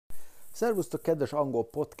Szervusztok, kedves angol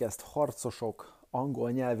podcast harcosok,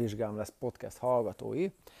 angol nyelvvizsgám lesz podcast hallgatói.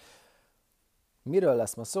 Miről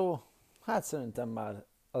lesz ma szó? Hát szerintem már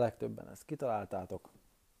a legtöbben ezt kitaláltátok.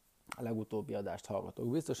 A legutóbbi adást hallgatók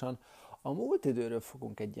biztosan. A múlt időről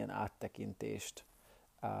fogunk egy ilyen áttekintést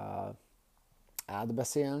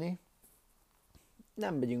átbeszélni.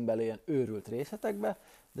 Nem megyünk bele ilyen őrült részletekbe,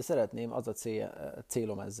 de szeretném, az a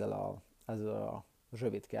célom ezzel a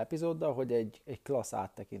rövidke epizóddal, hogy egy klassz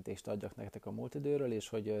áttekintést adjak nektek a múlt időről, és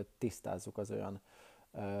hogy tisztázzuk az olyan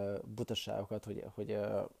butaságokat, hogy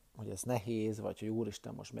ez nehéz, vagy hogy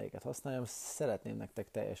úristen, most melyiket használjam. Szeretném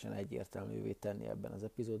nektek teljesen egyértelművé tenni ebben az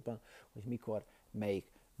epizódban, hogy mikor, melyik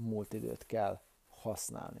múlt időt kell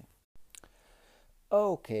használni.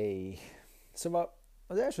 Oké. Szóval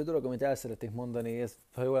az első dolog, amit el szeretnék mondani, ezt,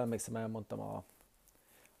 ha jól emlékszem, elmondtam a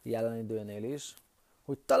jelen időnél is,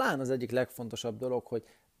 hogy talán az egyik legfontosabb dolog, hogy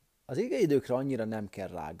az igeidőkre annyira nem kell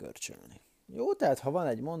rágörcsölni. Jó, tehát ha van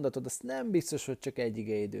egy mondatod, azt nem biztos, hogy csak egy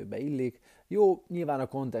igeidőbe illik. Jó, nyilván a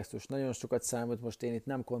kontextus nagyon sokat számít, most én itt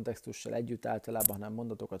nem kontextussal együtt általában, hanem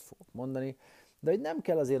mondatokat fogok mondani, de hogy nem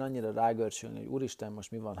kell azért annyira rágörcsölni, hogy úristen,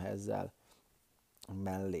 most mi van, ha ezzel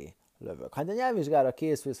mellé lövök. Ha a nyelvvizsgára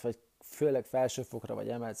készülsz, vagy főleg felsőfokra, vagy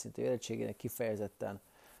emelt szintű érettségének kifejezetten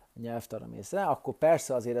nyelvtanra mész rá, akkor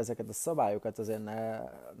persze azért ezeket a szabályokat azért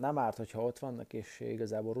nem árt, hogyha ott vannak, és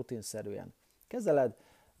igazából rutinszerűen kezeled,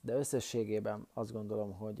 de összességében azt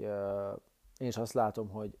gondolom, hogy én is azt látom,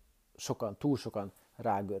 hogy túl sokan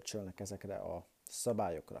rágörcsölnek ezekre a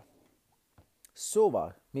szabályokra.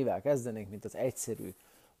 Szóval, mivel kezdenénk, mint az egyszerű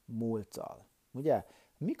múlttal? Ugye,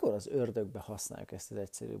 mikor az ördögbe használjuk ezt az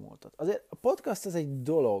egyszerű múltat? Azért a podcast az egy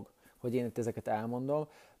dolog, hogy én itt ezeket elmondom,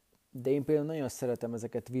 de én például nagyon szeretem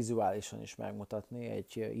ezeket vizuálisan is megmutatni,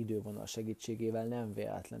 egy idővonal segítségével, nem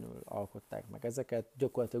véletlenül alkották meg ezeket,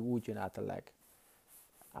 gyakorlatilag úgy jön át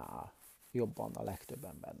jobban a legtöbb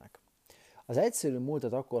embernek. Az egyszerű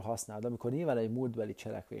múltat akkor használod, amikor nyilván egy múltbeli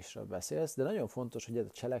cselekvésről beszélsz, de nagyon fontos, hogy ez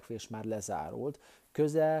a cselekvés már lezárult,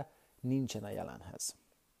 köze nincsen a jelenhez.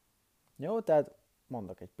 Jó, tehát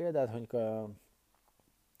mondok egy példát, hogy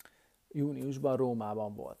júniusban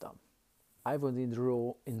Rómában voltam. I was in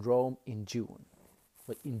Rome in June.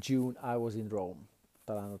 Vagy in June I was in Rome.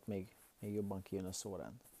 Talán ott még jobban kijön a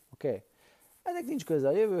szórend. Oké? Ennek nincs köze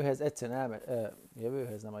a jövőhez, egyszerűen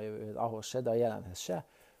jövőhez, nem a jövőhez, ahhoz se, de a jelenhez se,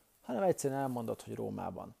 hanem egyszerűen elmondod, hogy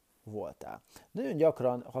Rómában voltál. Nagyon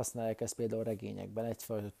gyakran használják ezt például regényekben,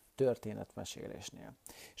 egyfajta történetmesélésnél.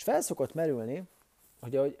 És felszokott merülni,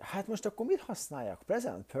 hogy hát most akkor mit használjak?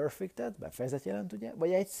 Present perfectet, befejezett jelent, ugye?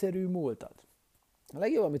 Vagy egyszerű múltat? A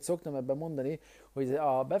legjobb, amit szoktam ebben mondani, hogy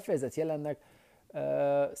a befejezett jelennek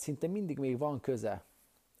szinte mindig még van köze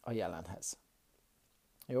a jelenhez.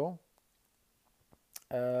 Jó?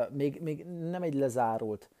 Még nem egy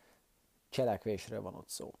lezárult cselekvésről van ott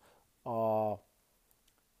szó. A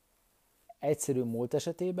egyszerű múlt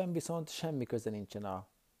esetében viszont semmi köze nincsen a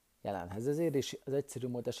jelenhez. Ezért is az egyszerű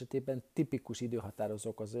múlt esetében tipikus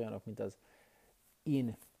időhatározók az olyanok, mint az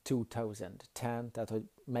in 2010, tehát hogy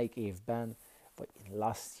melyik évben, vagy in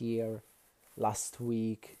last year, last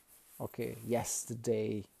week,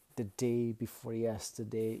 yesterday, the day before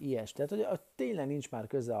yesterday, ilyes. Tehát, hogy tényleg nincs már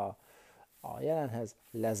köze a jelenhez,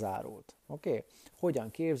 lezárult.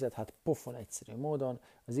 Hogyan képzeld? Hát pofon egyszerű módon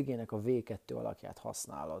az igének a V2 alakját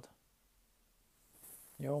használod.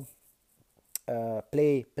 Jó?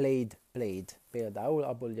 Played például,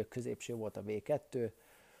 abból ugye a középső volt a V2,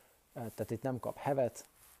 tehát itt nem kap hevet,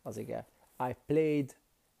 az ige. I played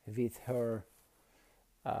with her,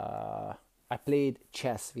 I played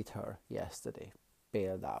chess with her yesterday,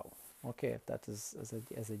 például. Tehát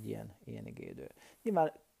ez egy ilyen igéidő.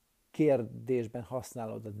 Nyilván kérdésben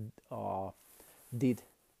használod a did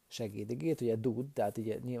segédigét, ugye do, tehát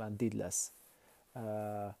ugye nyilván did lesz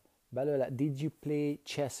belőle. Did you play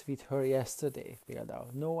chess with her yesterday? Például.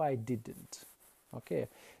 No, I didn't.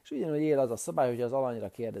 És ugyanúgy él az a szabály, hogy az alanyra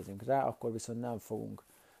kérdezünk rá, akkor viszont nem fogunk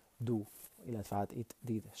do, illetve hát itt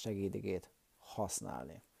did segédigét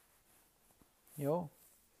használni. Jó?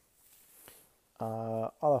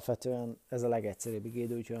 Alapvetően ez a legegyszerűbb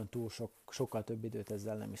igédő, úgyhogy olyan sokkal több időt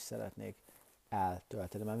ezzel nem is szeretnék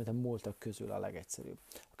eltölteni, mert mint a múltak közül a legegyszerűbb.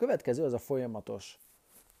 A következő az a folyamatos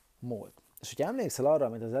múlt. És hogyha emlékszel arra,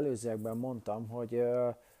 amit az előzőekben mondtam, hogy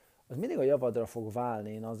az mindig a javadra fog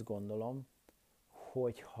válni, én azt gondolom,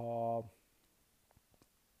 hogyha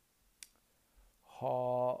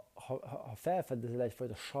felfedezel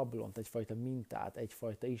egyfajta sablont, egyfajta mintát,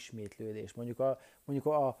 egyfajta ismétlődést, mondjuk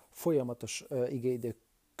a folyamatos igeidők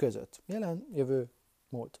között. Jelen, jövő,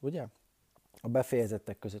 múlt, ugye? a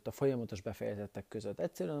befejezettek között, a folyamatos befejezettek között.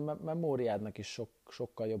 Egyszerűen a memóriádnak is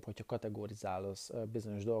sokkal jobb, hogyha kategorizálsz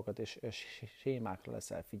bizonyos dolgokat, és sémákra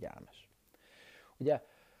leszel figyelmes. Ugye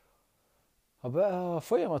a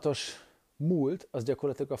folyamatos múlt, az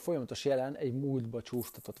gyakorlatilag a folyamatos jelen egy múltba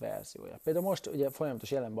csúsztatott verziója. Például most ugye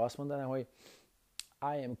folyamatos jelenben azt mondanám, hogy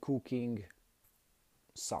I am cooking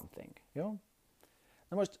something. Jó?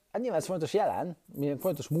 Na most, hát nyilván ez fontos jelen, mi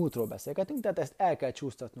fontos múltról beszélgetünk, tehát ezt el kell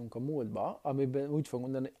csúsztatnunk a múltba, amiben úgy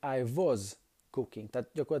fogunk mondani, I was cooking. Tehát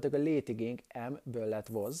gyakorlatilag a létigénk am-ből lett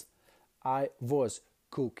was. I was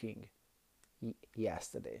cooking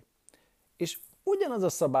yesterday. És ugyanaz a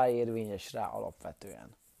szabály érvényes rá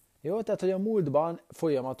alapvetően. Jó? Tehát, hogy a múltban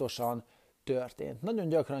folyamatosan történt. Nagyon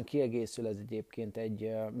gyakran kiegészül ez egyébként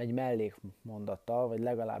egy mellékmondattal, vagy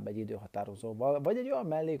legalább egy időhatározóval, vagy egy olyan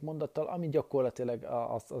mellékmondattal, ami gyakorlatilag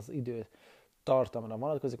az idő tartamra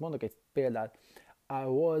vonatkozik. Mondok egy példát. I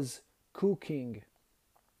was cooking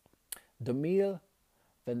the meal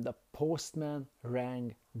when the postman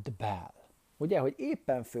rang the bell. Ugye, hogy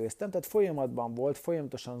éppen főztem, tehát folyamatban volt,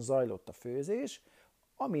 folyamatosan zajlott a főzés,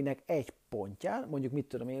 aminek egy pontján, mondjuk mit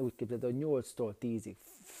tudom én úgy képzeld, hogy 8-tól 10-ig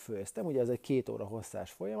főztem, ugye ez egy 2 óra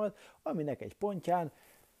hosszás folyamat, aminek egy pontján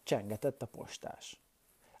csengetett a postás.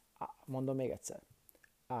 Mondom még egyszer.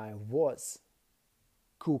 I was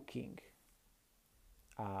cooking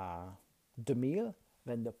the meal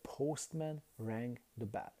when the postman rang the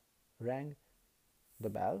bell. Rang the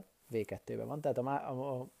bell, V2-ben van, tehát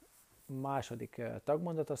a második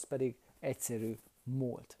tagmondat az pedig egyszerű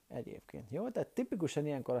múlt egyébként. Jó? Tehát tipikusan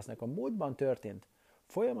ilyenkor aztnak a múltban történt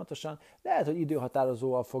folyamatosan. Lehet, hogy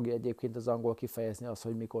időhatározóval fogja egyébként az angol kifejezni azt,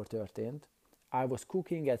 hogy mikor történt. I was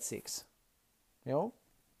cooking at 6. Jó?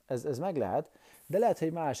 Ez meg lehet. De lehet,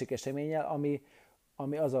 hogy másik eseménnyel,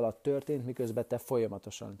 ami az alatt történt, miközben te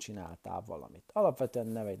folyamatosan csináltál valamit. Alapvetően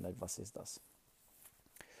nem egy nagy vasszizdasz.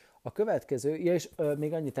 A következő, és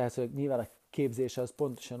még annyit tehát, hogy nyilván a képzése az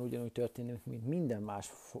pontosan ugyanúgy történik, mint minden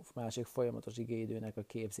másik folyamatos igéidőnek a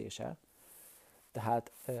képzése.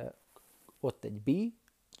 Tehát ott egy be,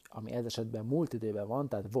 ami ez esetben múlt időben van,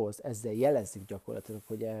 tehát was, ezzel jelezzük gyakorlatilag,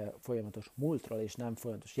 hogy folyamatos múltról és nem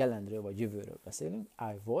folyamatos jelenről vagy jövőről beszélünk.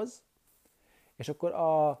 I was, és akkor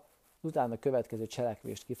utána következő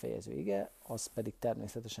cselekvést kifejező ige, az pedig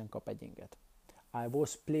természetesen kap egy inget. I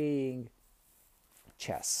was playing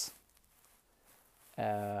chess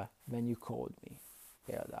when you called me,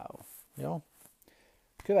 például. Jó?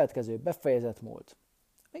 Következő, befejezett múlt.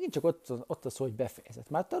 Megint csak ott az, hogy befejezett.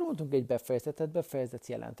 Már tanultunk egy befejezetet, befejezett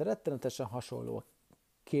jelent. Rettenetesen hasonló a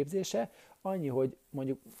képzése, annyi, hogy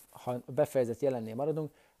mondjuk, ha befejezett jelennél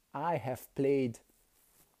maradunk, I have played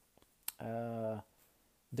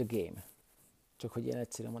the game. Csak hogy ilyen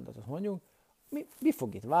egyszerű mondatot mondjunk. Mi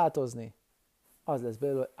fog itt változni? Az lesz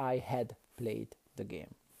belőle, I had played the game.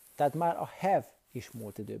 Tehát már a have is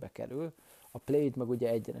múlt időbe kerül, a played meg ugye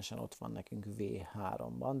egyenesen ott van nekünk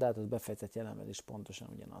V3-ban, de hát az befejezett jelenben is pontosan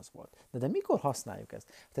ugyanaz volt. De mikor használjuk ezt?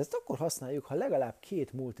 Hát ezt akkor használjuk, ha legalább 2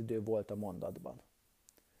 múlt idő volt a mondatban.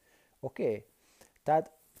 Oké?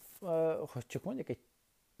 Tehát, hogy csak mondjak egy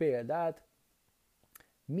példát,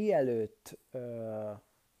 mielőtt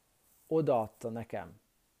odaadta nekem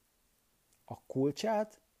a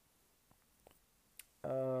kulcsát,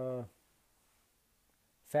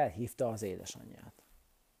 felhívta az édesanyját.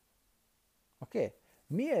 Oké?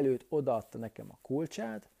 Mielőtt odaadta nekem a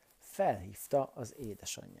kulcsát, felhívta az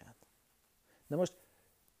édesanyját. Na most,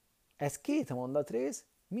 ez 2 mondatrész,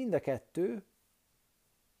 mind a kettő,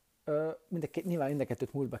 nyilván mind a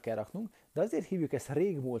kettőt múltba kell raknunk, de azért hívjuk ezt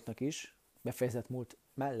régmúltnak is, befejezett múlt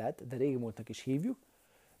mellett, de régmúltnak is hívjuk,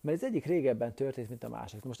 mert az egyik régebben történt, mint a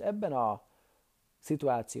másik. Most ebben a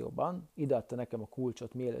szituációban ideadta nekem a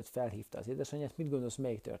kulcsot, mielőtt felhívta az édesanyját. Mit gondolsz,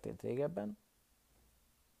 melyik történt régebben?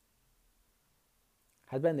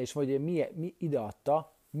 Hát benne is van, hogy mi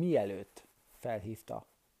ideadta, mielőtt felhívta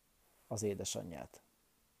az édesanyját.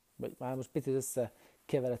 Már most picit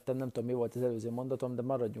összekeveredtem, nem tudom, mi volt az előző mondatom, de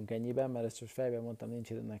maradjunk ennyiben, mert ezt csak fejben mondtam, nincs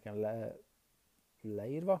ide nekem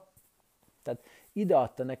leírva. Tehát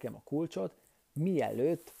ideadta nekem a kulcsot,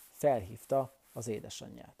 mielőtt felhívta az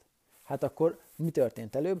édesanyját. Hát akkor mi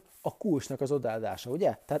történt előbb? A kulcsnak az odaadása,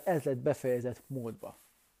 ugye? Tehát ez lett befejezett módba.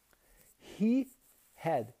 He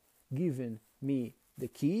had given me the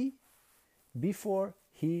key before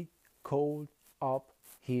he called up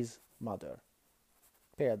his mother.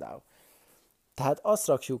 Például. Tehát azt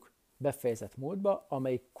rakjuk befejezett módba,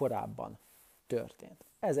 amelyik korábban történt.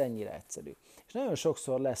 Ez ennyire egyszerű. És nagyon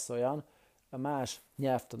sokszor lesz olyan a más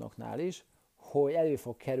nyelvtanoknál is, hogy elő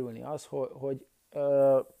fog kerülni az, hogy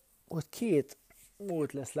 2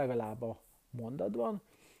 múlt lesz legalább a mondatban,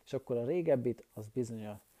 és akkor a régebbit az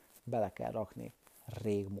bizony bele kell rakni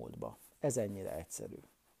régmúltba. Ez ennyire egyszerű.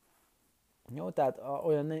 Jó, tehát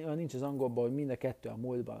olyan nincs az angolban, hogy mind a kettő a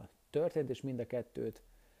múltban történt, és mind a kettőt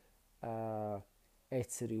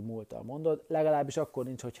egyszerű múlttal mondod. Legalábbis akkor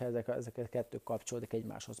nincs, hogyha ezeket kettők kapcsolódik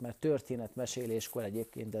egymáshoz, mert történetmeséléskor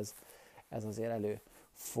egyébként ez azért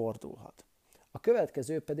előfordulhat. A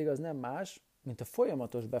következő pedig az nem más, mint a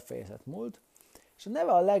folyamatos befejezett múlt, és a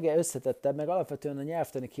neve a legösszetettebb, meg alapvetően a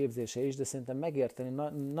nyelvtani képzése is, de szerintem megérteni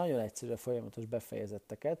nagyon egyszerű a folyamatos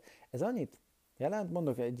befejezetteket. Ez annyit jelent,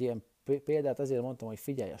 mondok egy ilyen példát, azért mondtam, hogy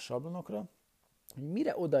figyelj a sablonokra, hogy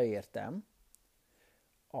mire odaértem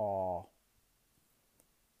a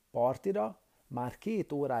partira, már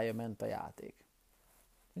 2 órája ment a játék.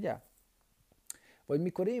 Ugye? Vagy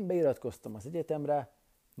mikor én beiratkoztam az egyetemre,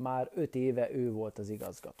 már 5 éve ő volt az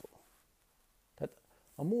igazgató. Tehát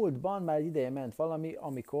a múltban már egy ideje ment valami,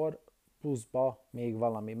 amikor pluszba még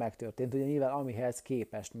valami megtörtént. Ugye nyilván amihez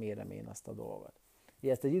képest mérem én azt a dolgot.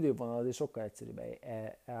 Ugye ezt egy idővonal azért sokkal egyszerűbb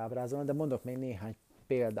ábrázolni, de mondok még néhány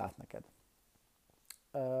példát neked.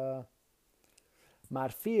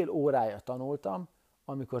 Már fél órája tanultam,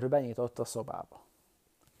 amikor benyitott a szobába.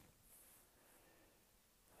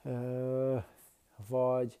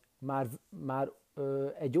 Vagy már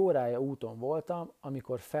egy órája úton voltam,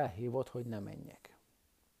 amikor felhívott, hogy ne menjek.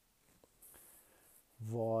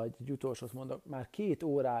 Vagy egy utolsót mondok, már 2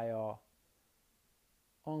 órája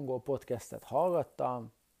angol podcastet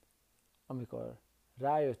hallgattam, amikor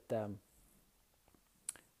rájöttem,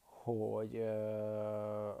 hogy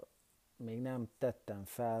még nem tettem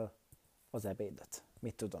fel az ebédet.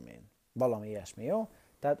 Mit tudom én. Valami ilyesmi, jó?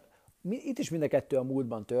 Tehát itt is mind a kettő a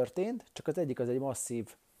múltban történt, csak az egyik az egy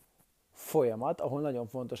masszív folyamat, ahol nagyon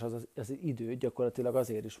fontos az idő, gyakorlatilag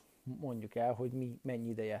azért is mondjuk el, hogy mennyi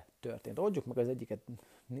ideje történt. Oldjuk meg az egyiket,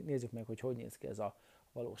 nézzük meg, hogy néz ki ez a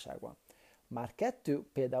valóságban.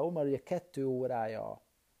 Például már ugye 2 órája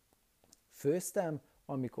főztem,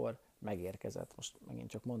 amikor megérkezett. Most megint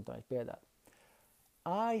csak mondtam egy példát.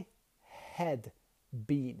 I had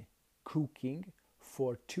been cooking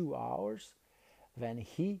for 2 hours when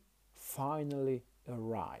he finally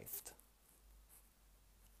arrived.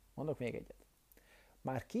 Mondok még egyet.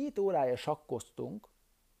 Már 2 órája sakkoztunk,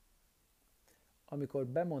 amikor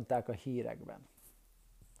bemondták a hírekben.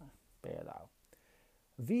 Például.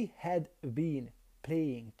 We had been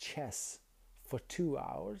playing chess for 2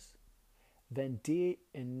 hours when they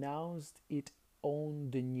announced it on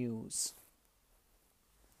the news.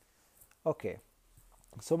 Oké.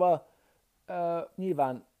 Szóval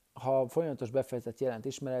nyilván, ha folyamatos befejezett jelent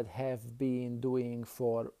ismered, have been doing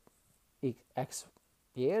for x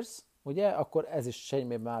years, ugye, akkor ez is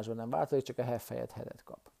semmiben másban nem változik, csak a have helyett headet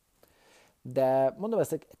kap. De mondom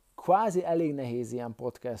ezt, egy kvázi elég nehéz ilyen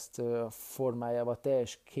podcast formájával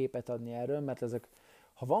teljes képet adni erről, mert ezek,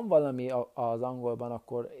 ha van valami az angolban,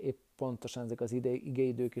 akkor épp pontosan ezek az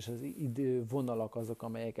igeidők és az idővonalak azok,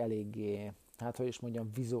 amelyek eléggé, hát hogy is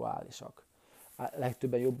mondjam, vizuálisak.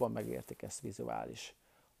 Legtöbben jobban megértik ezt vizuális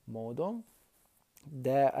módon,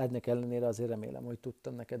 de ennek ellenére azért remélem, hogy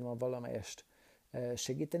tudtam neked ma valamelyest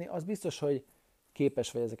segíteni. Az biztos, hogy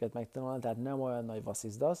képes vagy ezeket megtanulni, tehát nem olyan nagy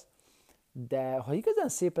vasszizdasz, de ha igazán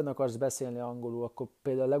szépen akarsz beszélni angolul, akkor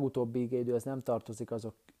például a legutóbbi igeidő az nem tartozik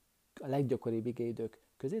azok a leggyakoribb igeidők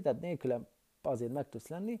közé, tehát nélkülem azért meg tudsz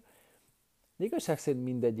lenni, de igazság szerint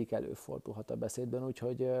mindegyik előfordulhat a beszédben,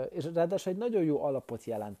 úgyhogy, és ráadásul egy nagyon jó alapot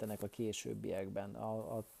jelentenek a későbbiekben,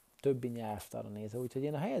 a többi nyelvtára nézve, úgyhogy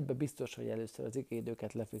én a helyedben biztos, hogy először az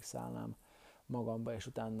igeidőket lefixálnám magamba, és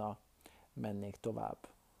utána mennék tovább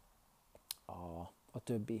a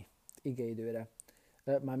többi igeidőre,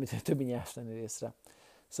 mármint a többi nyelvtani részre.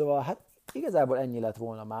 Szóval hát igazából ennyi lett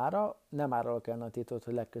volna mára, nem árral kell nagy titkot,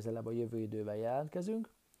 hogy legközelebb a jövő idővel jelentkezünk,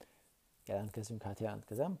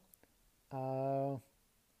 jelentkezem.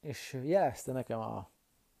 És jelezte nekem a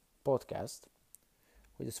podcast,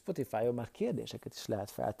 hogy a Spotify-on már kérdéseket is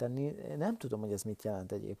lehet feltenni. Nem tudom, hogy ez mit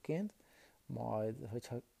jelent egyébként, majd,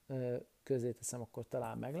 hogyha közé teszem, akkor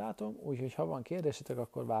talán meglátom. Úgyhogy ha van kérdésetek,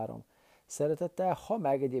 akkor várom szeretettel. Ha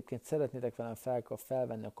meg egyébként szeretnétek velem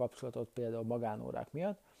felvenni a kapcsolatot például magánórák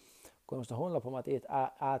miatt, akkor most a honlapomat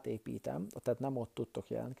átépítem, tehát nem ott tudtok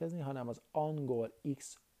jelentkezni, hanem az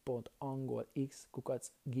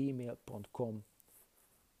angolx.angolx@gmail.com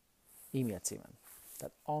e-mail címen.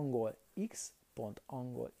 Tehát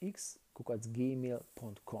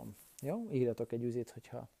angolx.angolx@gmail.com. Jó? Írjatok egy üzét,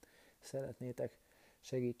 hogyha szeretnétek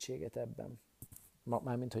segítséget ebben.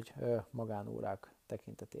 Mármint, hogy magánórák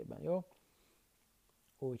tekintetében, jó?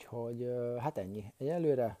 Úgyhogy hát ennyi.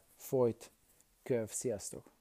 Egyelőre folyt köv. Sziasztok!